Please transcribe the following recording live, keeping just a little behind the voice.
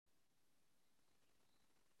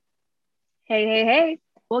Hey, hey, hey.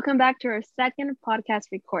 Welcome back to our second podcast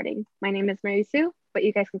recording. My name is Mary Sue, but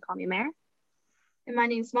you guys can call me Mare. And my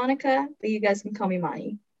name's Monica, but you guys can call me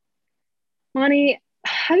Mani. Moni,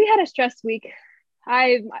 have you had a stressed week?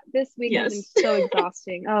 This week has been Yes. so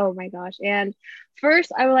exhausting. Oh my gosh. And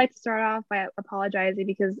first, I would like to start off by apologizing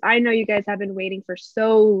because I know you guys have been waiting for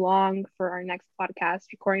so long for our next podcast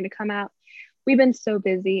recording to come out. We've been so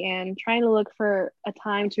busy and trying to look for a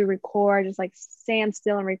time to record, just like stand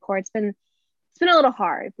still and record. It's been a little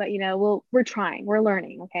hard, but we're trying, we're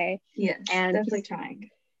learning, okay? Yes, And definitely just trying.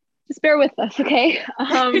 just bear with us, okay?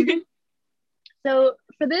 So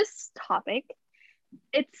for this topic,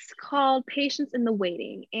 it's called Patience in the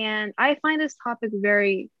Waiting, and I find this topic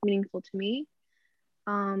very meaningful to me,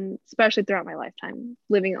 especially throughout my lifetime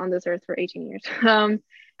living on this earth for 18 years.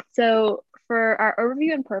 So for our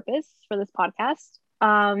overview and purpose for this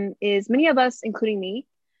podcast, is many of us, including me,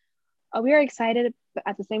 we are excited, but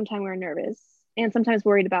at the same time we're nervous and sometimes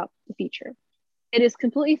worried about the future. It is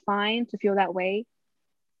completely fine to feel that way,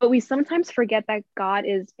 but we sometimes forget that God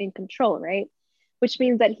is in control, right? Which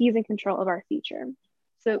means that He's in control of our future.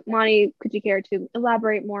 So, Monty, could you care to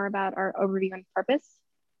elaborate more about our overview and purpose?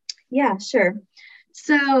 Yeah, sure.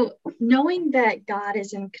 So, knowing that God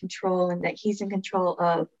is in control and that He's in control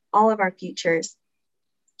of all of our futures,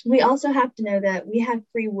 we also have to know that we have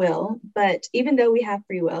free will. But even though we have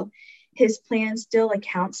free will, His plan still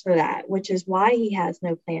accounts for that, which is why He has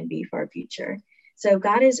no plan B for our future. So,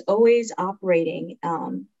 God is always operating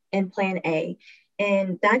in plan A.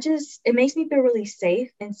 And that just, it makes me feel really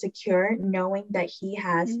safe and secure knowing that He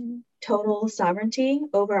has Mm, total sovereignty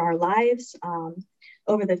over our lives,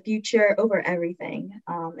 over the future, over everything,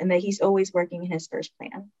 and that He's always working in His first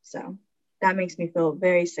plan. So that makes me feel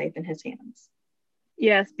very safe in His hands.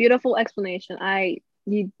 yes, beautiful explanation.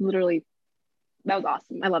 You literally, that was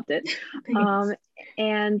awesome. I loved it. Um, Thanks.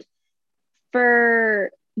 and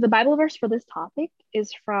for the Bible verse for this topic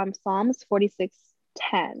is from Psalms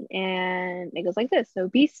 46:10, and it goes like this. So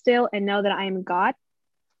be still and know that I am God.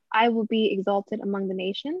 I will be exalted among the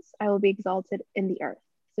nations. I will be exalted in the earth.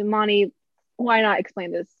 So, Moni, why not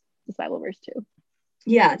explain this Bible verse too?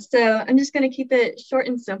 Yeah, so I'm just going to keep it short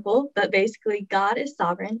and simple, but basically, God is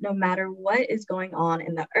sovereign no matter what is going on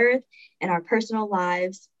in the earth and our personal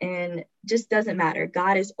lives, and just doesn't matter.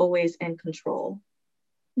 God is always in control.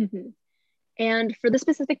 Mm-hmm. And for the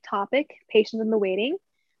specific topic, patience in the waiting,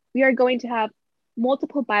 we are going to have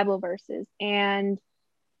multiple Bible verses. And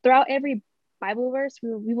throughout every Bible verse,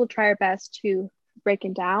 we will try our best to break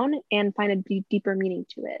it down and find a deeper meaning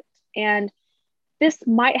to it. And this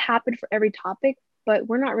might happen for every topic, but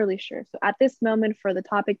we're not really sure. So at this moment, for the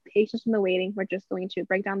topic patience in the waiting, we're just going to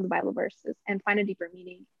break down the Bible verses and find a deeper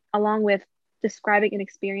meaning, along with describing an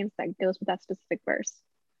experience that goes with that specific verse.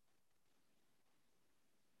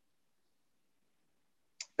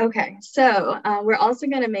 Okay, so we're also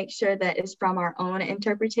going to make sure that it's from our own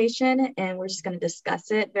interpretation and we're just going to discuss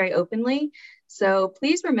it very openly. So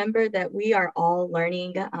please remember that we are all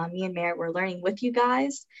learning. Me and Mary, we're learning with you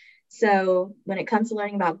guys. So when it comes to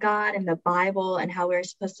learning about God and the Bible and how we're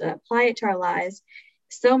supposed to apply it to our lives,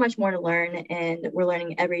 so much more to learn, and we're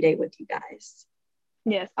learning every day with you guys.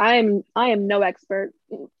 Yes, I am no expert,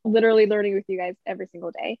 literally learning with you guys every single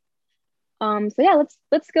day. So yeah,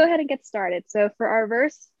 let's go ahead and get started. So for our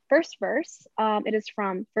first verse, it is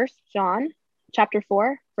from First John chapter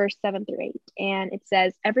 4, verse 7 through 8. And it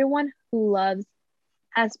says, everyone who loves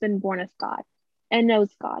has been born of God and knows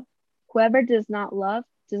God. Whoever does not love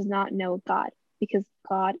does not know God, because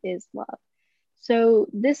God is love. So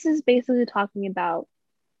this is basically talking about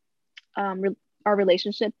our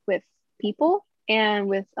relationship with people and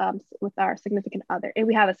with our significant other. And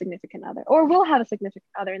we have a significant other, or we'll have a significant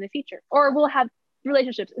other in the future, or we'll have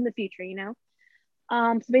relationships in the future.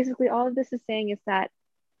 So basically, all of this is saying is that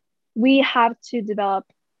we have to develop,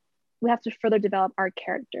 we have to further develop our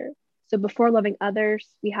character. So before loving others,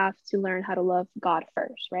 we have to learn how to love God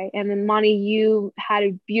first, right? And then Monty, you had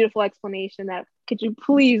a beautiful explanation. That could you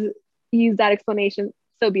please use that explanation?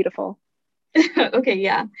 So beautiful. Okay,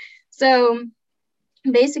 yeah. So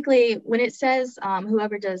basically, when it says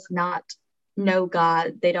whoever does not know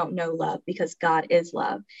God, they don't know love because God is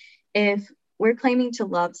love. If we're claiming to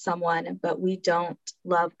love someone, but we don't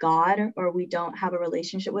love God or we don't have a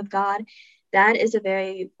relationship with God, that is a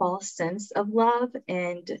very false sense of love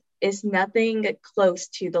and is nothing close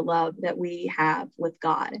to the love that we have with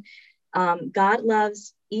God. God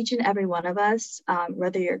loves each and every one of us,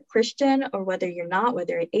 whether you're Christian or whether you're not,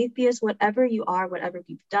 whether you're atheist, whatever you are, whatever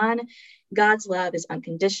you've done, God's love is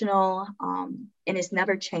unconditional, and it's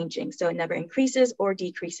never changing. So it never increases or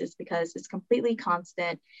decreases because it's completely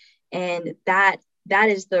constant. And that that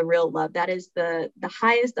is the real love. That is the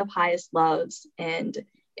highest of highest loves. And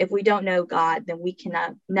if we don't know God, then we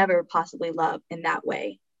cannot never possibly love in that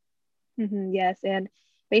way. Yes, and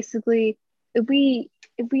basically, if we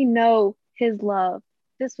know His love,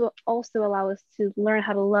 this will also allow us to learn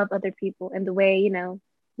how to love other people in the way,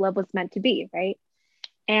 love was meant to be, right?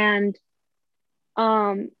 And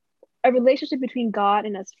um, a relationship between God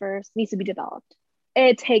and us first needs to be developed.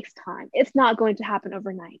 It takes time. It's not going to happen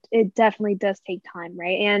overnight. It definitely does take time,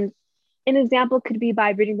 right? And an example could be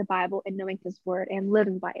by reading the Bible and knowing His word and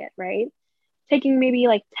living by it, right? Taking maybe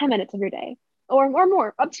like 10 minutes of your day or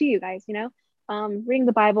more, up to you guys, reading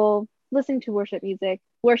the Bible, listening to worship music.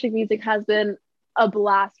 Worship music has been a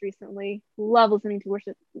blast recently. Love listening to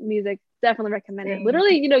worship music. Definitely recommend it. Same.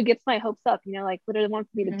 Literally, gets my hopes up, like literally wants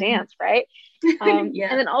me to dance, right? Yeah.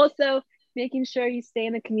 And then also making sure you stay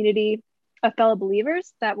in the community of fellow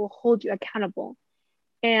believers that will hold you accountable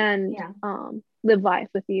and live life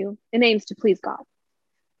with you. It aims to please God.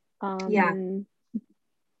 Yeah.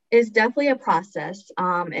 It's definitely a process.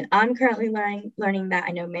 And I'm currently learning that.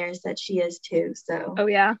 I know Mary said she is too. So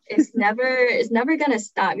yeah. it's never gonna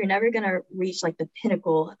stop. You're never gonna reach like the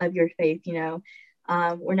pinnacle of your faith,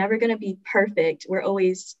 We're never gonna be perfect. We're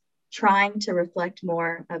always trying to reflect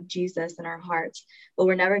more of Jesus in our hearts, but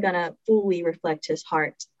we're never gonna fully reflect his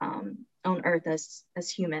heart on earth as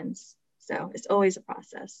humans. So it's always a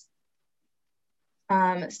process.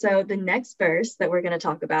 So the next verse that we're going to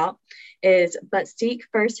talk about is, but seek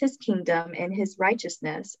first his kingdom and his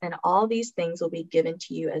righteousness, and all these things will be given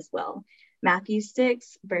to you as well. Matthew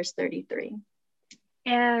 6, verse 33.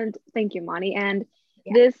 And thank you, Monty. And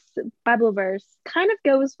this Bible verse kind of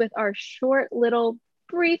goes with our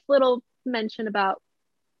brief little mention about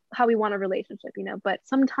how we want a relationship, but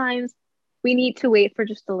sometimes we need to wait for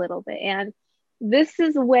just a little bit. And this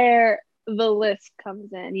is where the list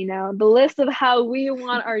comes in, the list of how we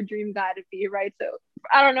want our dream guy to be, right? So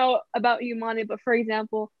I don't know about you, Monty, but for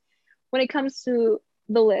example, when it comes to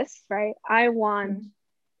the list, right, I want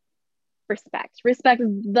respect. Respect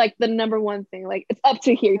is like the number one thing. Like, it's up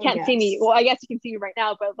to here. You can't see me. Well, I guess you can see me right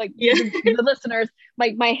now, but like the listeners,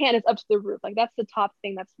 my hand is up to the roof. Like, that's the top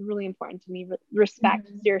thing that's really important to me. Respect,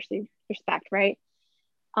 seriously, respect, right?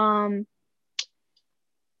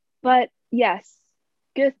 But yes,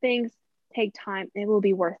 good things take time. It will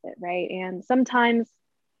be worth it, right? And sometimes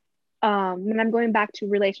when I'm going back to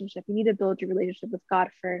relationship, you need to build your relationship with God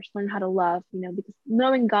first. Learn how to love, because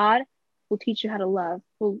knowing God will teach you how to love.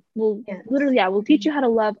 Will teach you how to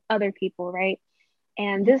love other people, right?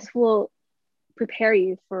 And this will prepare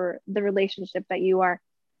you for the relationship that you are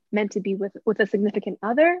meant to be with a significant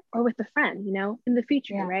other or with a friend, in the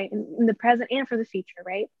future, right? In the present and for the future,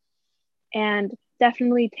 right? And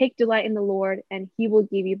definitely take delight in the Lord, and he will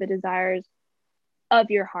give you the desires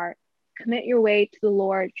of your heart. Commit your way to the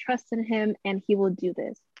Lord, trust in him, and he will do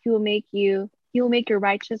this. He will make your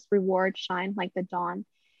righteous reward shine like the dawn,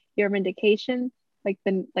 your vindication like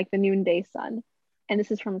the noonday sun. And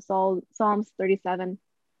this is from Psalms 37,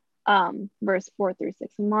 verse 4-6.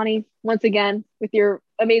 And Monty, once again, with your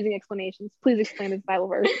amazing explanations, please explain this Bible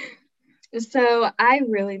verse. So I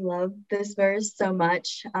really love this verse so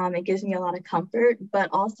much. It gives me a lot of comfort, but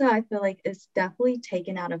also I feel like it's definitely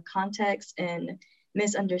taken out of context and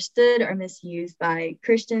misunderstood or misused by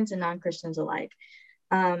Christians and non-Christians alike.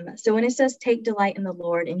 So when it says take delight in the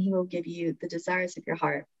Lord and he will give you the desires of your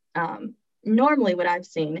heart, normally what I've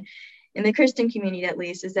seen in the Christian community, at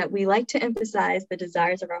least, is that we like to emphasize the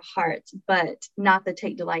desires of our hearts, but not the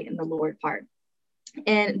take delight in the Lord part.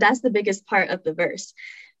 And that's the biggest part of the verse.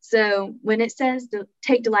 So when it says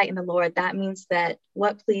take delight in the Lord, that means that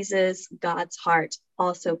what pleases God's heart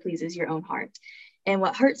also pleases your own heart. And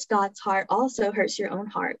what hurts God's heart also hurts your own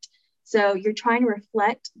heart. So you're trying to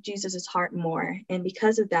reflect Jesus's heart more. And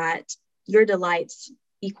because of that, your delights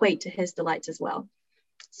equate to his delights as well.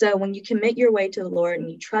 So when you commit your way to the Lord and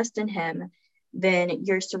you trust in him, then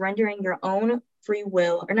you're surrendering your own free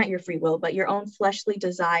will, or not your free will, but your own fleshly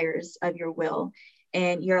desires of your will.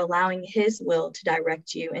 And you're allowing his will to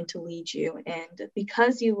direct you and to lead you. And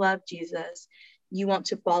because you love Jesus, you want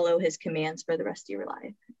to follow his commands for the rest of your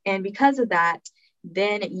life. And because of that,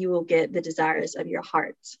 then you will get the desires of your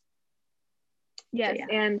heart. Yes, so,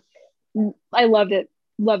 yeah. And I loved it,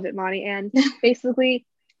 Monty. And basically,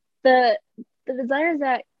 the desires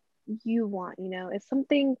that you want, is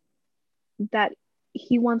something that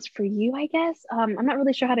he wants for you, I guess. I'm not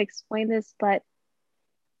really sure how to explain this, but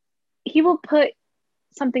he will put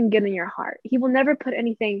something good in your heart. He will never put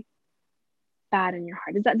anything bad in your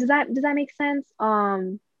heart. Does that make sense?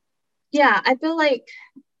 Yeah, I feel like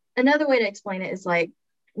another way to explain it is like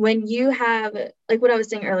when you have, like what I was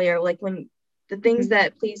saying earlier, like when the things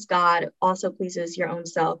that please God also pleases your own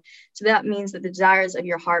self. So that means that the desires of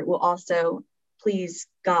your heart will also please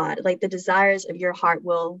God. Like the desires of your heart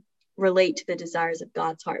will relate to the desires of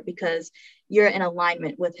God's heart because you're in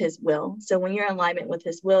alignment with his will. So when you're in alignment with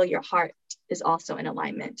his will, your heart is also in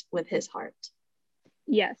alignment with his heart.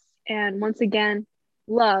 Yes. And once again,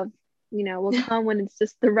 love, will come when it's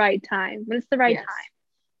just the right time. When it's the right time.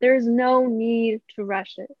 There's no need to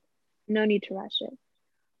rush it. No need to rush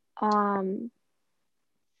it.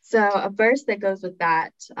 So a verse that goes with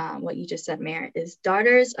that, what you just said, Mare, is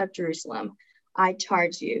Daughters of Jerusalem, I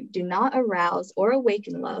charge you, do not arouse or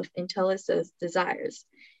awaken love until it so desires.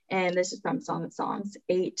 And this is from Song of Songs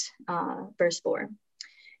 8, verse 4.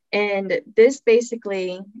 And this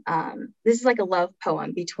basically, this is like a love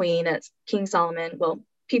poem between King Solomon, well,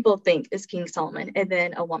 people think is King Solomon, and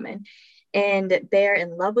then a woman. And they're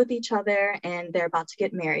in love with each other and they're about to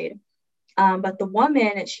get married. But the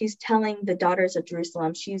woman, she's telling the daughters of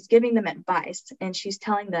Jerusalem, she's giving them advice and she's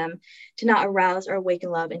telling them to not arouse or awaken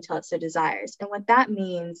love until it so desires. And what that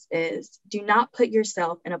means is do not put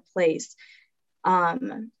yourself in a place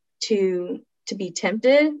to be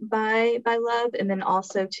tempted by love, and then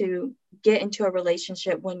also to get into a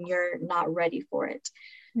relationship when you're not ready for it.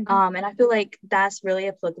 And I feel like that's really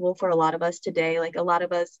applicable for a lot of us today. Like a lot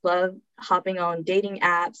of us love hopping on dating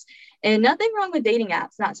apps, and nothing wrong with dating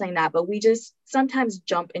apps, not saying that, but we just sometimes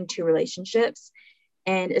jump into relationships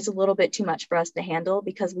and it's a little bit too much for us to handle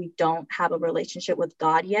because we don't have a relationship with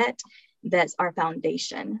God yet. That's our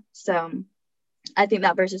foundation. So I think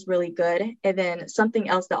that verse is really good. And then something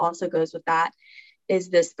else that also goes with that is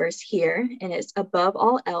this verse here, and it's above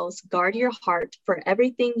all else, guard your heart, for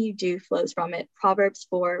everything you do flows from it. Proverbs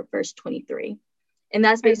 4, verse 23. And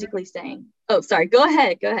that's basically saying, oh, sorry, go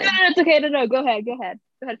ahead. No, it's okay. No, go ahead.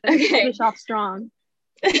 Finish off strong.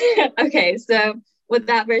 Okay, so what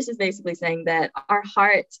that verse is basically saying that our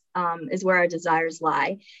heart is where our desires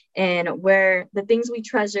lie, and where the things we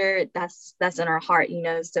treasure, that's in our heart,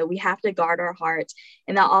 so we have to guard our heart.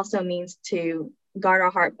 And that also means to guard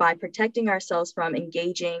our heart by protecting ourselves from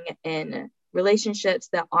engaging in relationships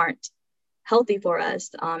that aren't healthy for us,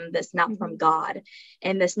 that's not from God,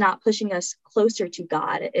 and that's not pushing us closer to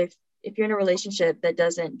God. If you're in a relationship that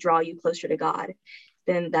doesn't draw you closer to God,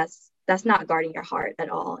 then that's not guarding your heart at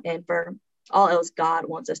all. And for all else, God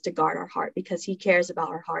wants us to guard our heart because he cares about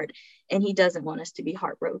our heart and he doesn't want us to be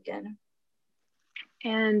heartbroken.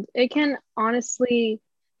 And it can honestly,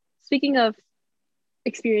 speaking of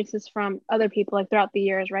experiences from other people, like throughout the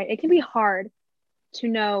years, right, it can be hard to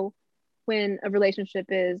know when a relationship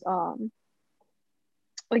is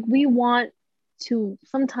like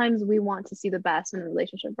sometimes we want to see the best in a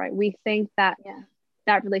relationship, right? We think that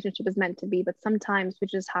that relationship is meant to be, but sometimes we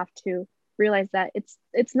just have to realize that it's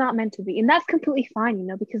not meant to be, and that's completely fine,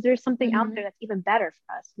 because there's something out there that's even better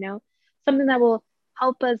for us, something that will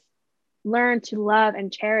help us learn to love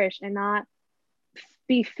and cherish and not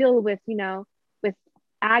be filled with with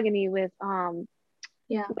agony, with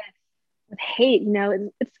hate.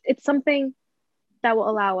 It's something that will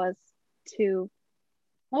allow us to,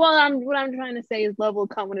 what I'm trying to say is love will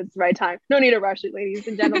come when it's the right time. No need to rush it, ladies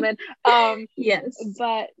and gentlemen. Yes.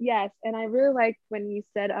 But yes, and I really like when you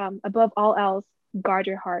said above all else, guard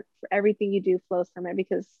your heart, for everything you do flows from it,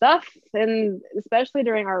 because stuff, and especially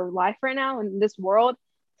during our life right now in this world,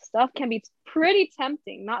 stuff can be pretty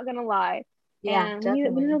tempting, not gonna lie. Yeah, and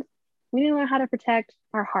definitely. we need to learn how to protect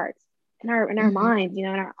our hearts and our minds, and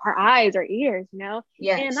our eyes, our ears,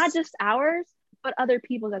 Yes. and not just ours, but other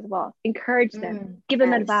people's as well. Encourage them, give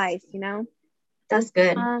them advice, That's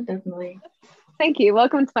good. Definitely. Thank you.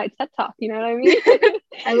 Welcome to my TED Talk. You know what I mean?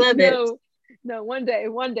 I love it. No, one day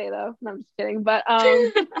though. No, I'm just kidding. But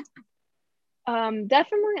definitely,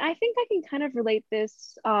 I think I can kind of relate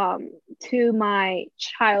this to my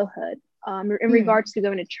childhood in regards to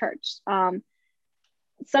going to church.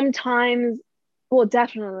 Sometimes, well,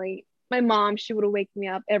 definitely, my mom, she would wake me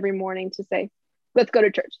up every morning to say, "Let's go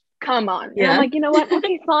to church. Come on." And I'm like, you know what?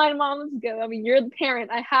 Okay, fine, mom, let's go. I mean, you're the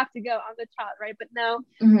parent. I have to go. I'm the child, right? But no,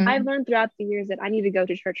 I've learned throughout the years that I need to go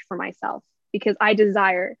to church for myself because I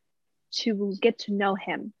desire to get to know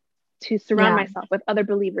him, to surround myself with other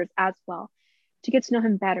believers as well, to get to know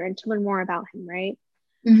him better and to learn more about him, right?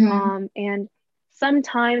 And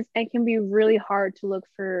sometimes it can be really hard to look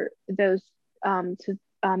for those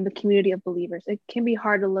the community of believers. It can be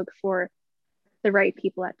hard to look for the right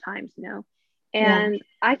people at times, And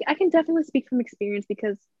I can definitely speak from experience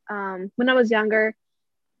because when I was younger,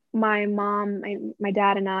 my mom, my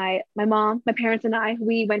dad and I, my parents and I,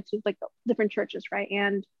 we went to like different churches, right?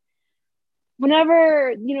 And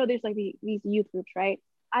whenever, there's like these youth groups, right?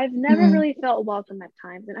 I've never really felt welcome at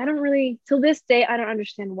times. And I don't really, till this day, I don't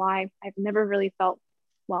understand why I've never really felt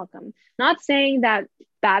welcome. Not saying that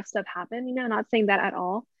bad stuff happened, not saying that at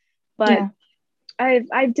all. But Yeah.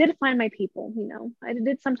 I did find my people, I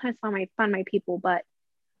did sometimes find my people, but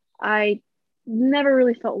I never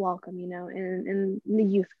really felt welcome, in the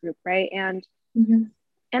youth group, right? And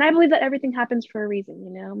I believe that everything happens for a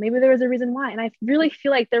reason, maybe there was a reason why. And I really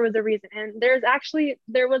feel like there was a reason. And there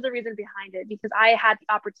was a reason behind it, because I had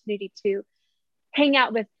the opportunity to hang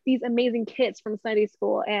out with these amazing kids from Sunday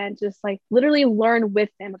school and just like literally learn with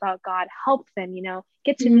them about God, help them,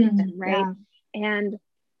 get to meet them, right? Yeah. And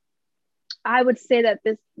I would say that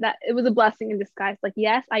it was a blessing in disguise. Like,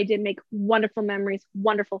 yes, I did make wonderful memories,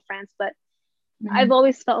 wonderful friends, but I've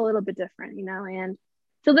always felt a little bit different, and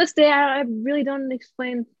to this day, I really don't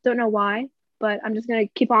know why, but I'm just going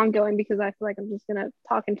to keep on going, because I feel like I'm just going to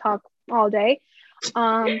talk and talk all day.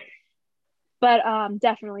 But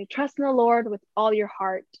definitely trust in the Lord with all your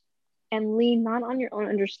heart and lean not on your own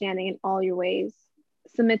understanding in all your ways.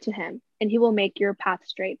 Submit to him and he will make your path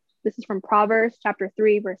straight. This is from Proverbs chapter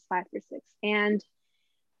 3, verse 5-6. And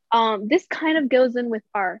this kind of goes in with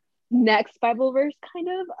our next Bible verse, kind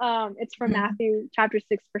of. It's from Matthew chapter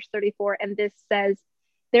 6, verse 34. And this says,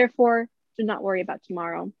 therefore, do not worry about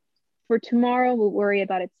tomorrow, for tomorrow will worry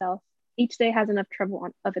about itself. Each day has enough trouble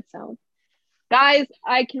of its own. Guys,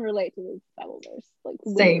 I can relate to this Bible verse. Like,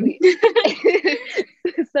 same.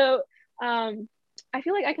 So I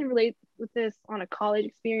feel like I can relate with this on a college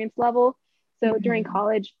experience level. So during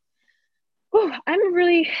college, I'm a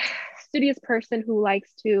really studious person who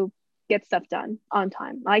likes to get stuff done on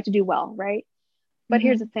time. I like to do well, right? But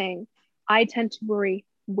here's the thing. I tend to worry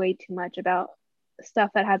way too much about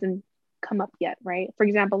stuff that hasn't come up yet, right? For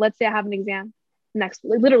example, let's say I have an exam next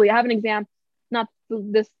week. Literally, I have an exam, not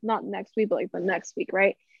next week, but like the next week,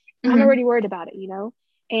 right? I'm already worried about it,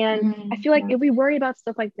 And I feel like if we worry about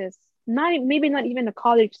stuff like this, maybe not even a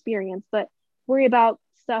college experience, but worry about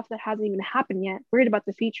stuff that hasn't even happened yet, worried about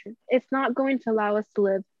the future, it's not going to allow us to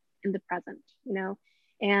live in the present,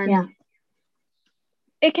 And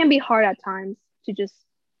it can be hard at times to just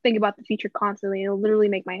think about the future constantly. It'll literally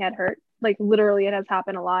make my head hurt. Like, literally, it has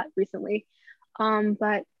happened a lot recently.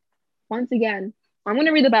 But once again, I'm going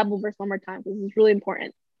to read the Bible verse one more time. This is really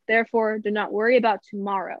important. Therefore, do not worry about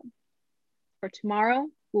tomorrow, for tomorrow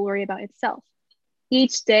will worry about itself.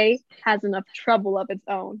 Each day has enough trouble of its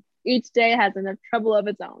own. Each day has enough trouble of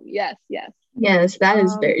its own. Yes, yes. Yes, that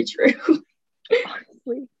is very true.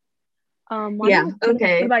 Honestly.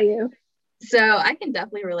 Okay. What about you? So I can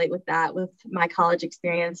definitely relate with that, with my college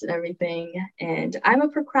experience and everything. And I'm a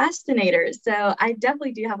procrastinator, so I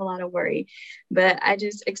definitely do have a lot of worry, but I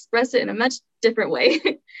just express it in a much different way.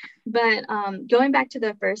 But going back to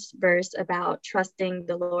the first verse about trusting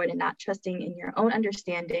the Lord and not trusting in your own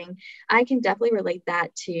understanding, I can definitely relate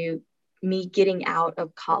that to me getting out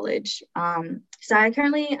of college. So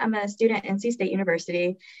I'm a student at NC State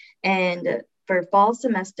University, and for fall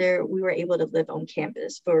semester, we were able to live on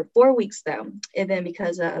campus for 4 weeks though. And then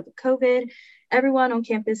because of COVID, everyone on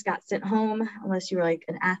campus got sent home unless you were like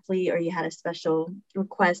an athlete or you had a special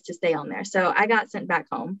request to stay on there. So I got sent back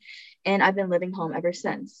home and I've been living home ever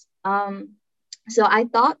since. So I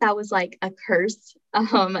thought that was like a curse.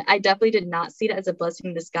 I definitely did not see it as a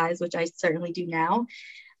blessing in disguise, which I certainly do now.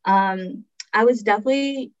 I was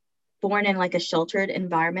definitely born in like a sheltered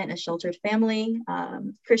environment, a sheltered family,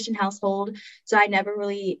 Christian household. So I never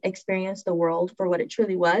really experienced the world for what it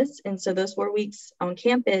truly was. And so those 4 weeks on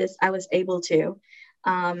campus, I was able to,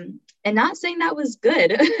 and not saying that was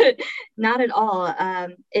good, not at all.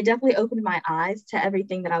 It definitely opened my eyes to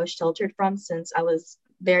everything that I was sheltered from since I was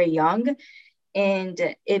very young.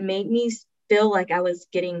 And it made me feel like I was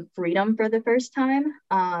getting freedom for the first time.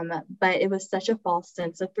 But it was such a false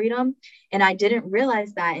sense of freedom. And I didn't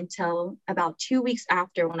realize that until about 2 weeks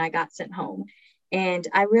after when I got sent home. And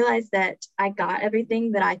I realized that I got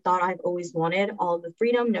everything that I thought I've always wanted, all the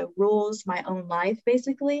freedom, no rules, my own life,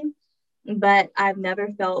 basically. But I've never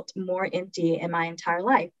felt more empty in my entire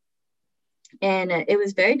life. And it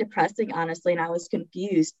was very depressing, honestly. And I was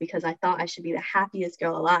confused because I thought I should be the happiest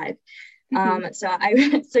girl alive. So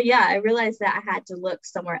I realized that I had to look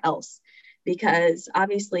somewhere else because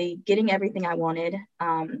obviously getting everything I wanted,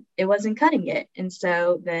 it wasn't cutting it. And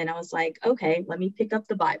so then I was like, okay, let me pick up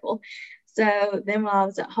the Bible. So then while I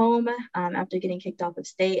was at home, after getting kicked off of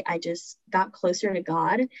state, I just got closer to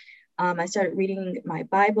God. I started reading my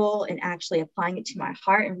Bible and actually applying it to my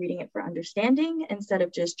heart and reading it for understanding instead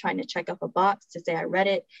of just trying to check off a box to say I read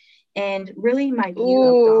it. And really my view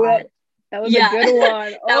of God. That was a good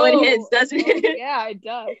one. That one hits, doesn't it? Yeah, it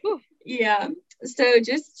does. Yeah. So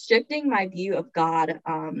just shifting my view of God,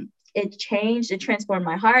 it transformed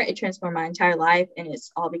my heart, it transformed my entire life, and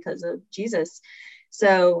it's all because of Jesus.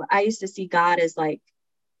 So I used to see God as like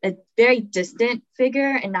a very distant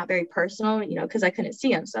figure and not very personal, because I couldn't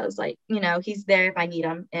see him. So I was like, he's there if I need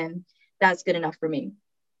him, and that's good enough for me.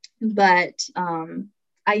 But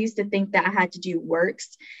I used to think that I had to do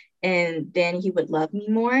works and then he would love me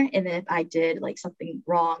more. And then if I did like something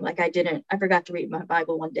wrong, like I forgot to read my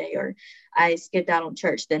Bible one day, or I skipped out on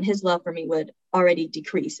church, then his love for me would already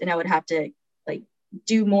decrease and I would have to like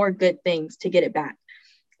do more good things to get it back.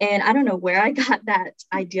 And I don't know where I got that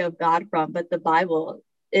idea of God from, but the Bible,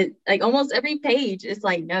 it like almost every page is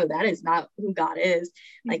like, no, that is not who God is.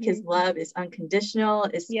 Like his love is unconditional,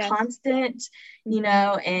 is constant,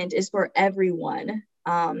 and is for everyone.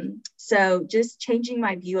 So just changing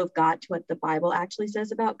my view of God to what the Bible actually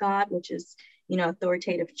says about God, which is,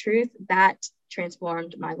 authoritative truth, that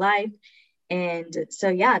transformed my life. And so,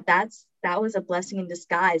 yeah, that was a blessing in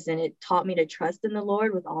disguise. And it taught me to trust in the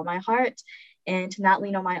Lord with all my heart and to not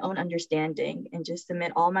lean on my own understanding and just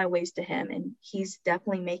submit all my ways to him. And he's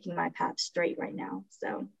definitely making my path straight right now.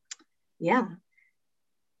 So, yeah.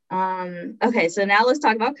 Okay, so now let's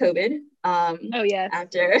talk about COVID.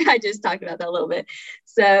 After I just talked about that a little bit.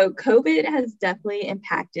 So COVID has definitely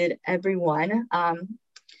impacted everyone.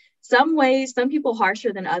 Some ways, some people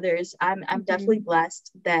harsher than others. I'm definitely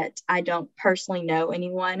blessed that I don't personally know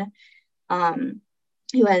anyone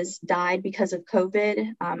who has died because of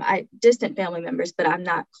COVID. Distant family members, but I'm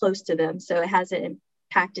not close to them. So it hasn't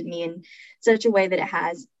impacted me in such a way that it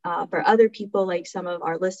has for other people, like some of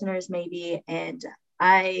our listeners maybe. And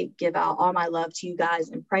I give out all my love to you guys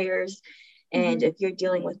and prayers. And if you're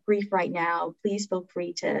dealing with grief right now, please feel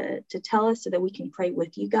free to tell us so that we can pray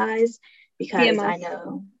with you guys. Because I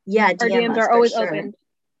know, our DMs are always open.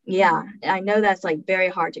 Yeah, I know that's like very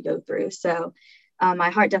hard to go through. So my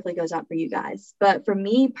heart definitely goes out for you guys. But for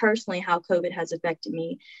me personally, how COVID has affected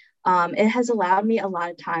me, it has allowed me a lot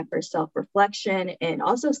of time for self-reflection and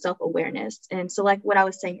also self-awareness. And so like what I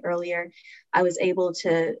was saying earlier, I was able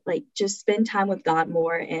to like just spend time with God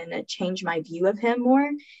more and change my view of him more.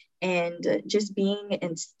 And just being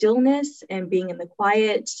in stillness and being in the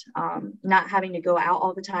quiet, not having to go out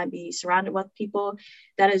all the time, be surrounded with people,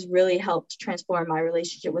 that has really helped transform my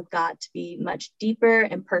relationship with God to be much deeper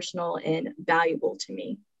and personal and valuable to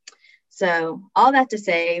me. So all that to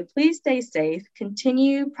say, please stay safe,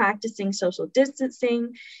 continue practicing social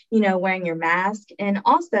distancing, wearing your mask. And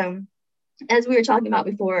also, as we were talking about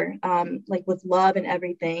before, like with love and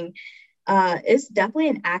everything, it's definitely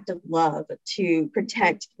an act of love to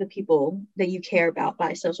protect the people that you care about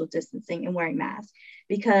by social distancing and wearing masks,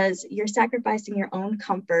 because you're sacrificing your own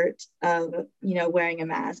comfort of, wearing a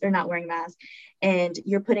mask or not wearing a mask, and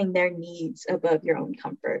you're putting their needs above your own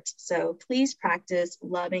comfort. So please practice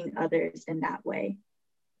loving others in that way.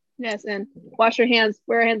 Yes, and wash your hands,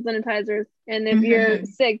 wear hand sanitizers, and if you're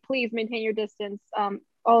sick, please maintain your distance.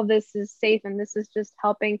 All of this is safe, and this is just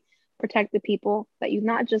helping protect the people that you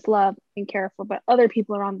not just love and care for, but other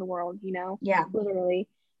people around the world, Yeah, literally.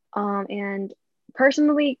 And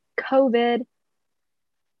personally, COVID,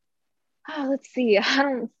 let's see, I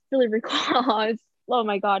don't really recall. Oh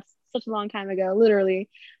my God, such a long time ago, literally.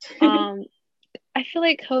 I feel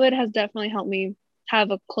like COVID has definitely helped me have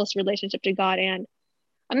a close relationship to God. And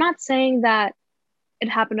I'm not saying that it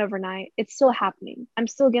happened overnight. It's still happening. I'm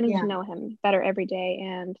still getting to know him better every day.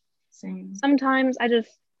 And sometimes I just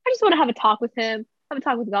want to have a talk with him, have a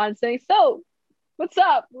talk with God and say, so what's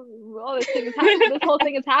up? All this thing is happening. This whole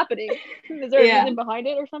thing is happening. Is there a reason behind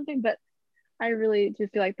it or something? But I really do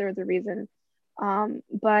feel like there was a reason.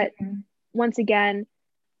 But once again,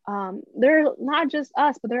 there are not just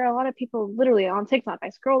us, but there are a lot of people literally on TikTok. I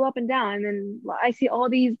scroll up and down and then I see all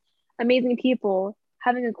these amazing people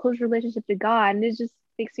having a close relationship to God. And it just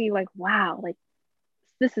makes me like, wow, like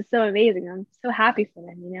this is so amazing. I'm so happy for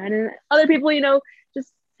them, and then other people,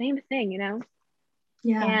 just same thing,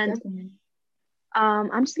 Yeah. And definitely.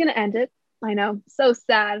 I'm just gonna end it. I know, so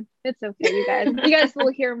sad. It's okay, you guys. You guys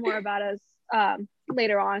will hear more about us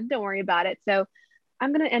later on. Don't worry about it. So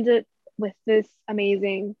I'm gonna end it with this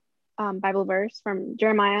amazing Bible verse from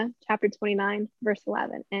Jeremiah chapter 29, verse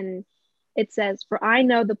 11. And it says, "For I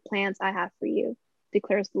know the plans I have for you,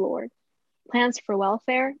 declares the Lord, plans for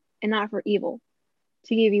welfare and not for evil,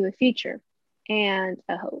 to give you a future and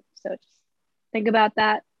a hope." So just think about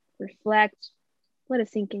that, reflect, let it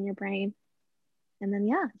sink in your brain. And then,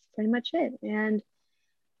 yeah, that's pretty much it. And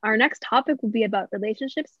our next topic will be about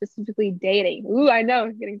relationships, specifically dating. Ooh, I know,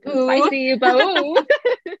 it's getting too spicy, but ooh.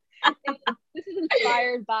 This is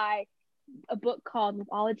inspired by a book called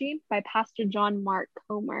Mythology by Pastor John Mark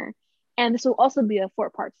Comer. And this will also be a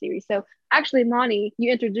 4-part series. So actually, Monty,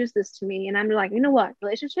 you introduced this to me, and I'm like, you know what?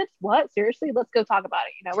 Relationships? What? Seriously? Let's go talk about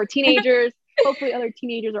it. You know, we're teenagers. Hopefully, other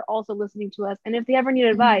teenagers are also listening to us. And if they ever need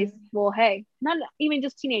advice, well, hey, not even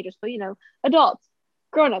just teenagers, but, you know, adults,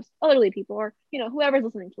 grown-ups, elderly people, or, you know, whoever's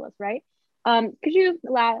listening to us, right? Could you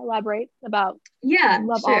elaborate about Yeah, sure.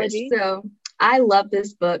 Loveology? So I love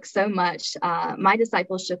this book so much. My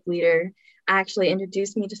discipleship leader actually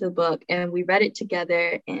introduced me to the book, and we read it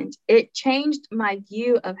together, and it changed my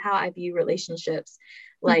view of how I view relationships.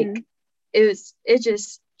 Like it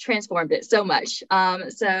just transformed it so much.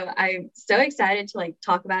 So I'm so excited to like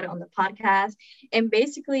talk about it on the podcast. And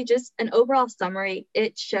basically, just an overall summary,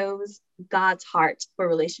 it shows God's heart for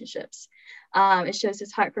relationships. It shows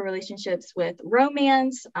his heart for relationships with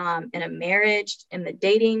romance, in a marriage, in the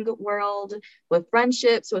dating world, with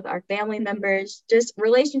friendships, with our family members, just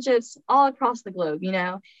relationships all across the globe. You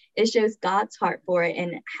know, it shows God's heart for it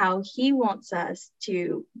and how he wants us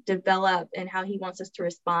to develop and how he wants us to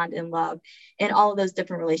respond in love in all of those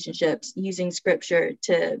different relationships using scripture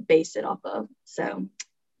to base it off of. So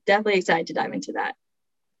definitely excited to dive into that.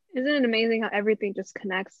 Isn't it amazing how everything just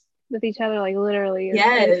connects with each other? Like literally,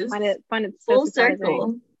 I just Yes. find it so Full surprising.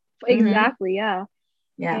 circle. Exactly, yeah.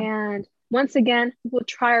 Yeah. And once again, we'll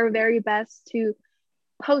try our very best to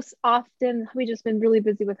post often. We've just been really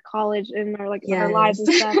busy with college and our like our lives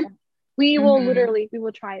Yes. and stuff. We will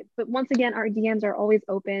try it. But once again, our DMs are always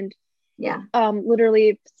opened. Yeah.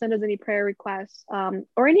 Literally send us any prayer requests,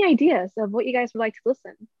 or any ideas of what you guys would like to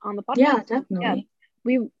listen on the podcast. Yeah, definitely. Yeah.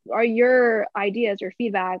 We are your ideas or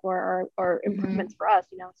feedback or improvements for us.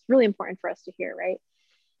 You know, it's really important for us to hear, right?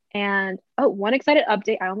 And one excited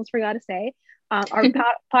update I almost forgot to say. Our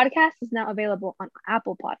podcast is now available on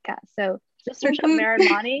Apple Podcasts. So just search up Mara and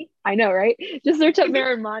Monty. I know, right? Just search up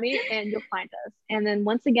Mara and Monty and you'll find us. And then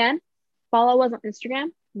once again, follow us on Instagram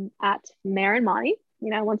at Mara and Monty. You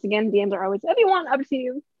know, once again, DMs are always, if you want up to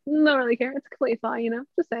you, don't really care. It's completely fine, you know,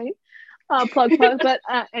 just saying. Plug. But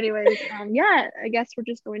anyways, yeah, I guess we're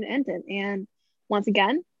just going to end it. And once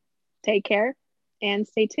again, take care and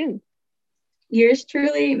stay tuned. Yours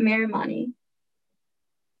truly, Mary Monty.